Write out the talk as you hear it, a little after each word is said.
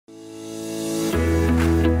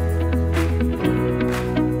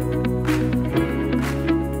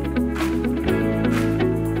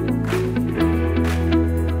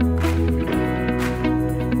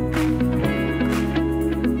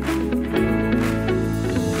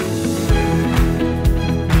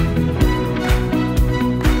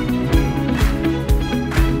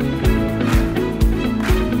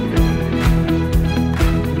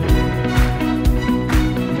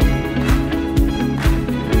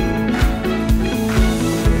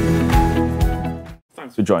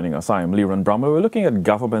for joining us. I am Leron Brahma. We're looking at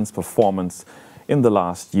government's performance in the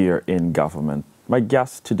last year in government. My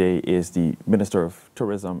guest today is the Minister of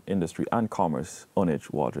Tourism, Industry and Commerce,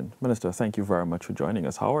 Onidge Waldron. Minister, thank you very much for joining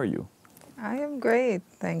us. How are you? I am great.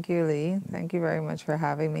 Thank you, Lee. Thank you very much for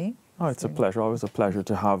having me. Oh, it's a pleasure. Always a pleasure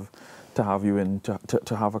to have you in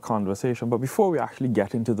to have a conversation. But before we actually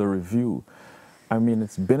get into the review, I mean,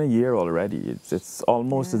 it's been a year already. It's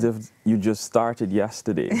almost as if you just started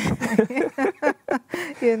yesterday.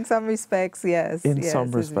 In some respects, yes. In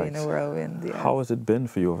some respects. It's been a whirlwind, yes. How has it been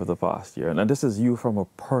for you over the past year? And this is you from a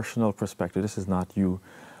personal perspective. This is not you,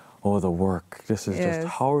 the work. This is just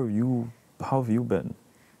how have you been?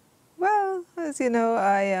 Well, as you know,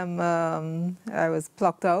 I was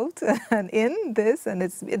plucked out and in this, and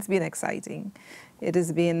it's been exciting. It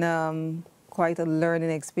has been quite a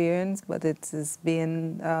learning experience, but it has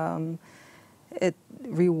been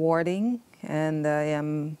rewarding, and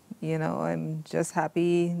I'm just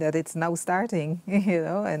happy that it's now starting,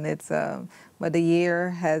 and but the year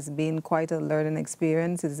has been quite a learning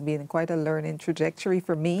experience. It's been quite a learning trajectory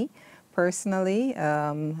for me personally.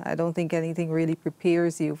 I don't think anything really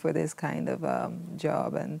prepares you for this kind of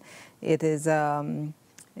job, and it is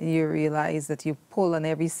you realize that you pull on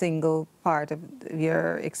every single part of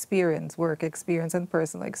your experience, work experience and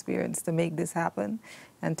personal experience to make this happen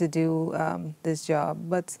and to do this job.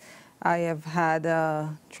 But I have had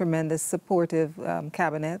tremendous supportive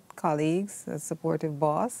cabinet colleagues, a supportive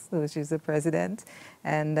boss, which is the president,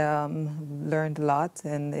 and learned a lot,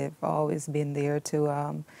 and they've always been there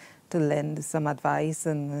to lend some advice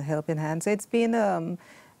and helping hand. So it's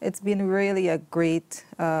been really a great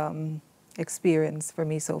experience for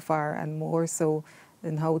me so far, and more so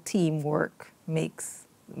in how teamwork makes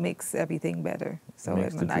everything better. So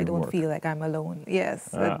I don't feel like I'm alone. Yes,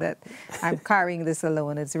 that I'm carrying this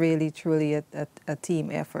alone. It's really truly a team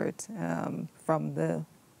effort from the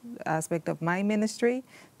aspect of my ministry,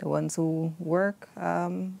 the ones who work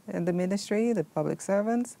in the ministry, the public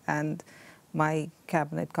servants, and my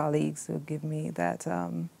cabinet colleagues who give me that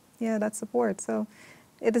that support. So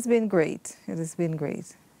it has been great. It has been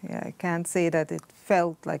great. Yeah, I can't say that it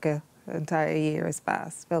felt like an entire year has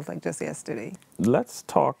passed. It felt like just yesterday. Let's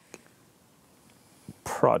talk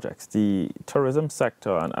projects, the tourism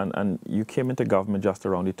sector, and you came into government just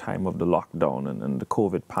around the time of the lockdown and the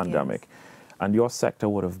COVID pandemic. Yes. And your sector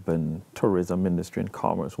would have been, tourism, industry and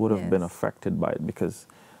commerce, would have been affected by it because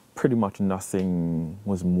pretty much nothing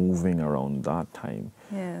was moving around that time.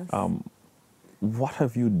 Yes. What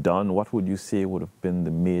have you done? What would you say would have been the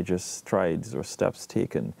major strides or steps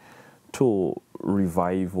taken to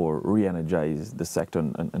revive or re-energize the sector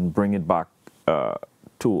and bring it back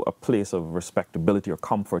to a place of respectability or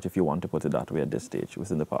comfort, if you want to put it that way, at this stage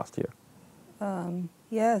within the past year?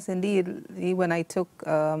 Yes, indeed. When I took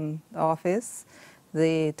office,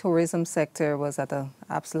 the tourism sector was at an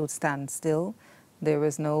absolute standstill. There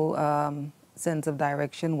was no sense of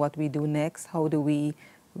direction, what we do next, how do we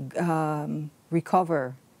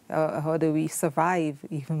recover, how do we survive,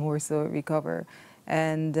 even more so recover.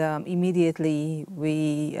 And immediately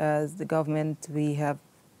we, as the government, we have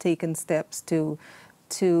taken steps to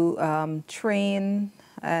train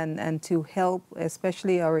and to help,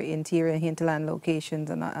 especially our interior hinterland locations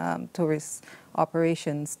and tourist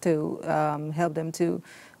operations, to help them to,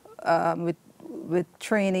 with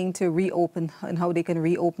training to reopen and how they can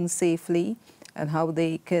reopen safely and how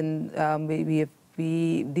they can,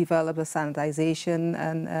 we developed a sanitization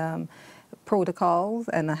and protocols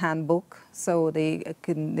and a handbook, so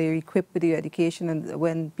they're equipped with the education, and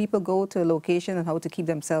when people go to a location and how to keep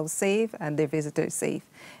themselves safe and their visitors safe.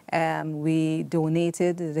 We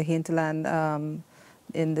donated the hinterland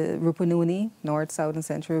in the Rupununi, North, South and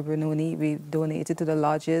Central Rupununi. We donated to the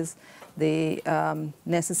lodges the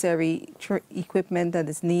necessary equipment that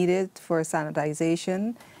is needed for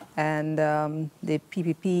sanitization, and the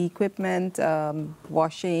PPE equipment,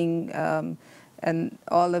 washing, and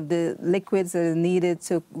all of the liquids that are needed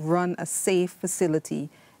to run a safe facility.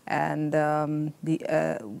 And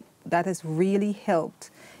that has really helped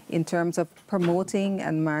in terms of promoting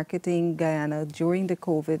and marketing Guyana during the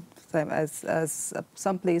COVID time as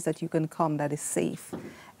some place that you can come that is safe.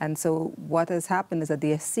 And so what has happened is that they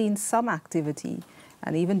have seen some activity,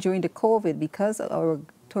 and even during the COVID, because our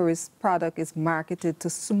tourist product is marketed to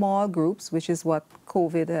small groups, which is what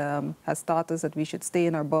COVID has taught us, that we should stay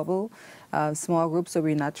in our bubble, small groups, so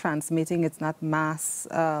we're not transmitting. It's not mass,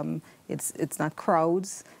 it's not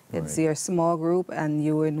crowds. It's your small group, and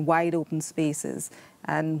you're in wide open spaces.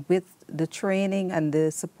 And with the training and the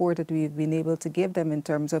support that we've been able to give them in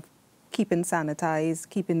terms of keeping sanitized,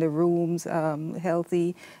 keeping the rooms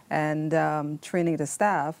healthy, and training the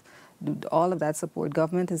staff, all of that support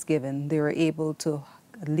government has given, they were able to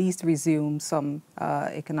at least resume some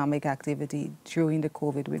economic activity during the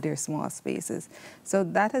COVID with their small spaces. So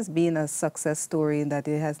that has been a success story in that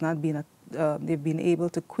it has not been they've been able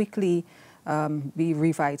to quickly be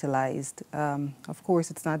revitalized. Of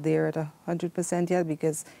course, it's not there at 100% yet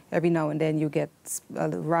because every now and then you get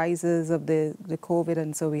rises of the COVID,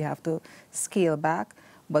 and so we have to scale back.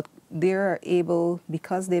 But they're able,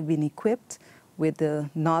 because they've been equipped with the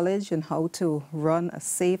knowledge and how to run a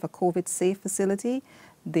COVID-safe facility,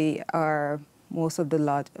 they are, all of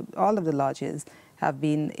the lodges have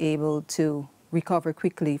been able to recover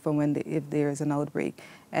quickly from if there is an outbreak.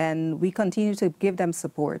 And we continue to give them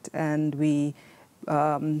support, and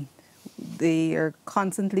they are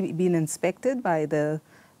constantly being inspected by the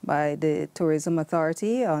tourism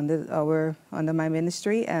authority under my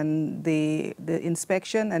ministry, and the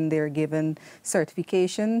inspection, and they're given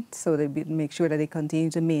certification so they make sure that they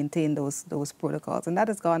continue to maintain those protocols. And that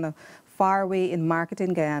has gone a far way in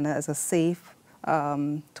marketing Guyana as a safe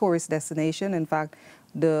tourist destination. In fact,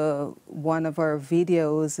 one of our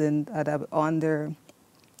videos under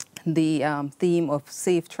the theme of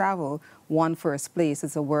safe travel won first place.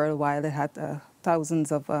 It's a worldwide. It had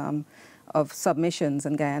thousands of submissions,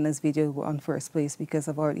 and Guyana's video won first place because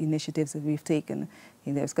of our initiatives that we've taken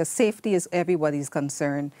in there. Because safety is everybody's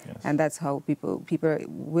concern, yes. And that's how people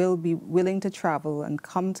will be willing to travel and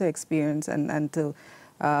come to experience and to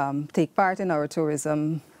take part in our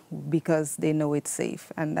tourism because they know it's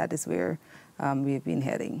safe, and that is where we've been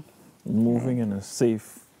heading. Moving in a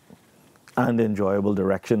safe and enjoyable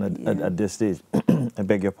direction at this stage. I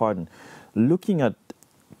beg your pardon. Looking at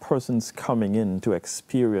persons coming in to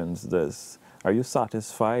experience this, are you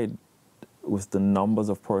satisfied with the numbers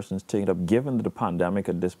of persons taking it up, given the pandemic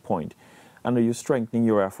at this point? And are you strengthening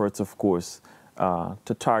your efforts, of course,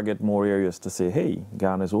 to target more areas to say, hey,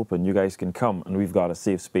 Guyana's open, you guys can come, and we've got a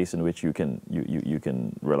safe space in which you can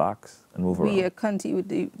relax and move around? We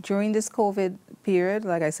during this COVID period,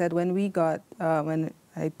 like I said, when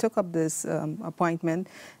I took up this appointment,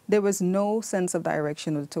 there was no sense of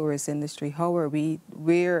direction of the tourist industry.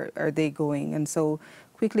 Where are they going? And so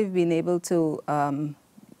quickly we've been able to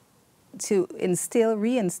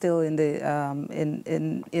reinstill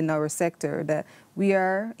in our sector that we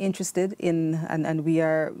are interested in, and we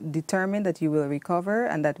are determined that you will recover,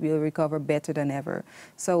 and that we'll recover better than ever.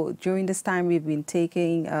 So during this time we've been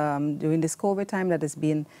taking, during this COVID time, that has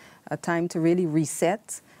been a time to really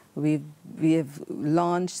reset. We have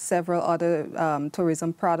launched several other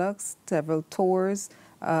tourism products, several tours,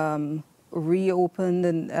 reopened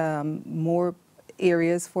and more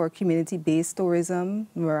areas for community-based tourism,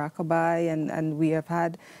 Morocco-Bay, and we have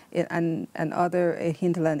had and other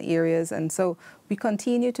hinterland areas. And so we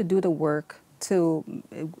continue to do the work to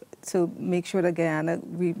make sure that Guyana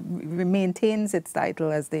maintains its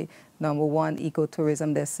title as the #1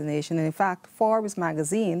 ecotourism destination. And in fact, Forbes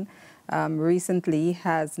magazine recently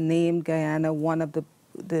has named Guyana one of the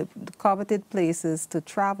coveted places to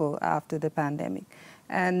travel after the pandemic.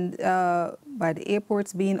 And by the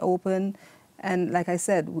airports being open, and like I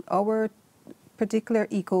said, our particular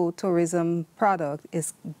ecotourism product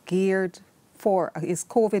is is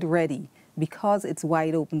COVID ready because it's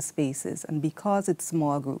wide open spaces and because it's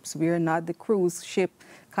small groups. We are not the cruise ship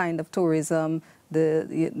kind of tourism, the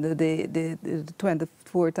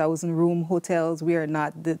 24,000 room hotels. We are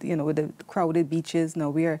not the crowded beaches.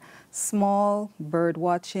 No, we are small, bird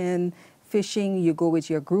watching, fishing. You go with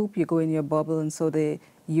your group, you go in your bubble, and so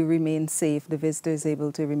you remain safe. The visitor is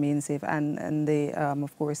able to remain safe, and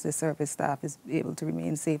of course the service staff is able to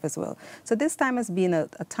remain safe as well. So this time has been a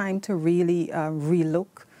time to really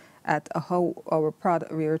relook at how our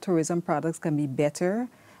tourism products can be better.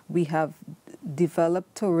 We have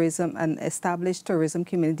developed tourism and established tourism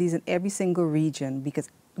communities in every single region, because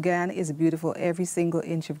Guyana is beautiful. Every single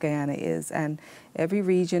inch of Guyana is, and every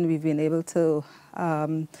region we've been able to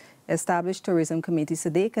establish tourism communities so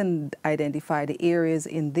they can identify the areas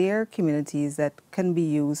in their communities that can be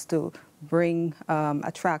used to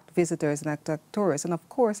attract visitors and attract tourists. And of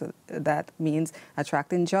course, that means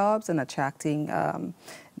attracting jobs and attracting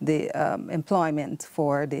employment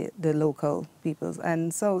for the local peoples.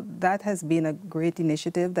 And so that has been a great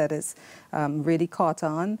initiative that has really caught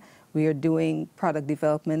on. We are doing product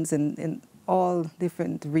developments in all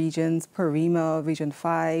different regions, Parima, Region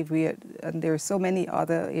 5, and there are so many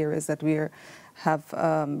other areas that we have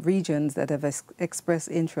regions that have expressed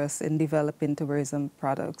interest in developing tourism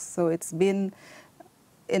products. So it's been,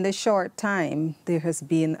 in a short time, there has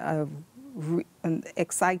been an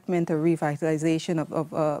excitement, a revitalization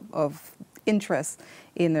of interest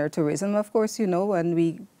in their tourism. Of course, you know, when we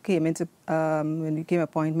came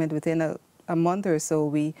appointment within a month or so,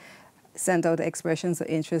 we sent out expressions of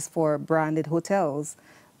interest for branded hotels,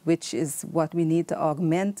 which is what we need to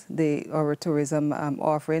augment our tourism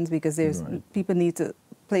offerings, because people need a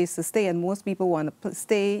place to stay, and most people want to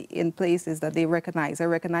stay in places that they recognize, are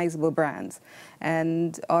recognizable brands.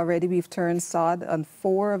 And already we've turned sod on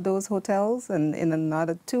 4 of those hotels, and in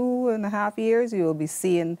another 2.5 years, you will be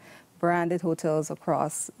seeing branded hotels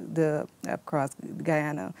across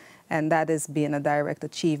Guyana. And that has been a direct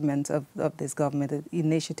achievement of this government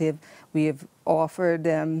initiative. We have offered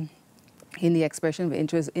them in the expression of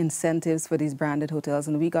interest incentives for these branded hotels,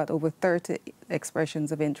 and we got over 30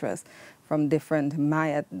 expressions of interest from different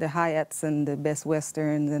the Hyatts and the Best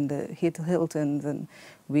Westerns and the Hiltons, and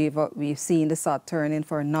we've seen the sod turning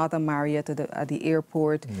for another Marriott at the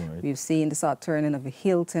airport. Right. We've seen the sod turning of a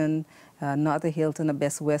Hilton, not a Hilton, a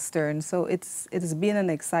Best Western. So it's been an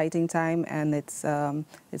exciting time, and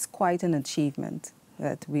it's quite an achievement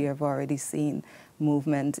that we have already seen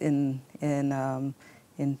movement in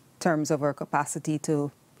terms of our capacity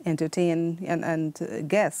to entertain and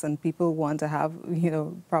guests, and people want to have, you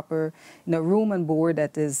know, proper, you know, room and board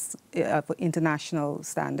that is of international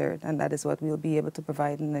standard, and that is what we'll be able to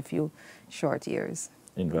provide in a few short years.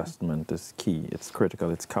 Investment is key. It's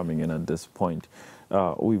critical. It's coming in at this point.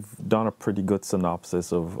 We've done a pretty good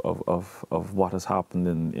synopsis of what has happened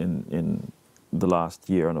in the last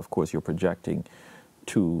year, and of course you're projecting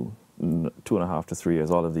 2.5 to 3 years,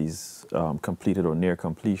 all of these completed or near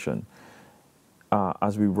completion.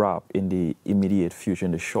 As we wrap, in the immediate future,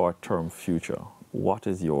 in the short-term future, what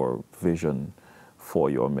is your vision for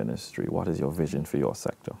your ministry? What is your vision for your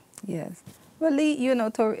sector? Yes. Well, Lee, you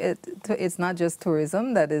know, it's not just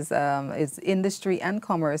tourism that is, it's industry and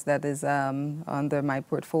commerce that is under my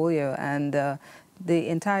portfolio, and the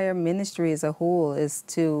entire ministry as a whole is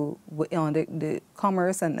to, on the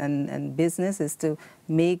commerce and business, is to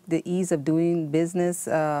make the ease of doing business,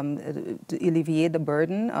 to alleviate the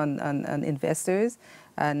burden on investors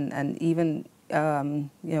and even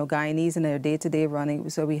you know, Guyanese in their day-to-day running.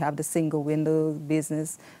 So we have the single window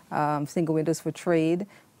business, single windows for trade,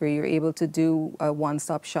 where you're able to do a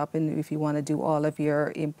one-stop shopping if you want to do all of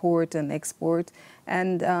your import and export.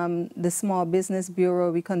 And the Small Business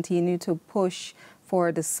Bureau, we continue to push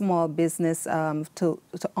for the small business to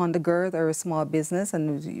undergird our small business,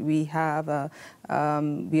 and we have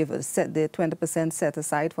set the 20% set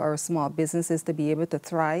aside for our small businesses to be able to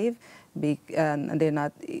thrive, and they're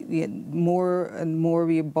not more and more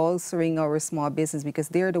we're bolstering our small business, because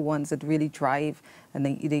they're the ones that really drive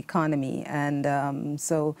the economy. And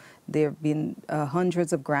so there have been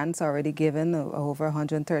hundreds of grants already given, over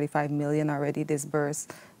 135 million already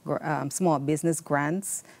disbursed, small business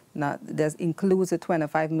grants. That includes the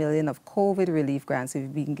 25 million of COVID relief grants.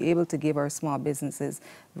 We've been able to give our small businesses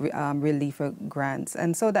relief grants.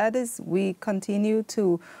 And so that is, we continue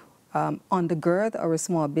to undergird our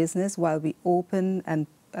small business while we open and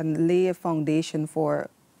lay a foundation for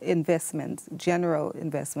investment, general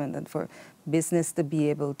investment, and for business to be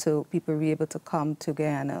able to, people be able to come to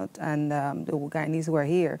Guyana, and the Guyanese who are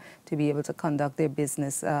here to be able to conduct their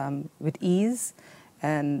business with ease.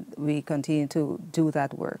 And we continue to do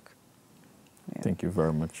that work. Yeah. Thank you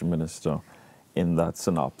very much, Minister. In that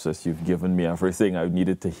synopsis, you've given me everything I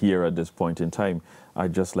needed to hear at this point in time.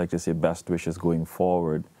 I'd just like to say best wishes going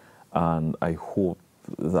forward, and I hope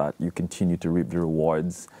that you continue to reap the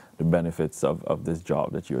rewards, the benefits of this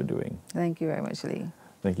job that you're doing. Thank you very much, Lee.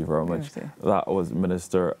 Thank you very much. That was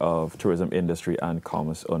Minister of Tourism, Industry and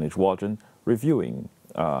Commerce, Onidge Waldron, reviewing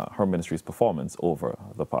her ministry's performance over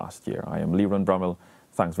the past year. I am Waldron.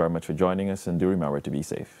 Thanks very much for joining us, and do remember to be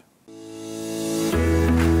safe.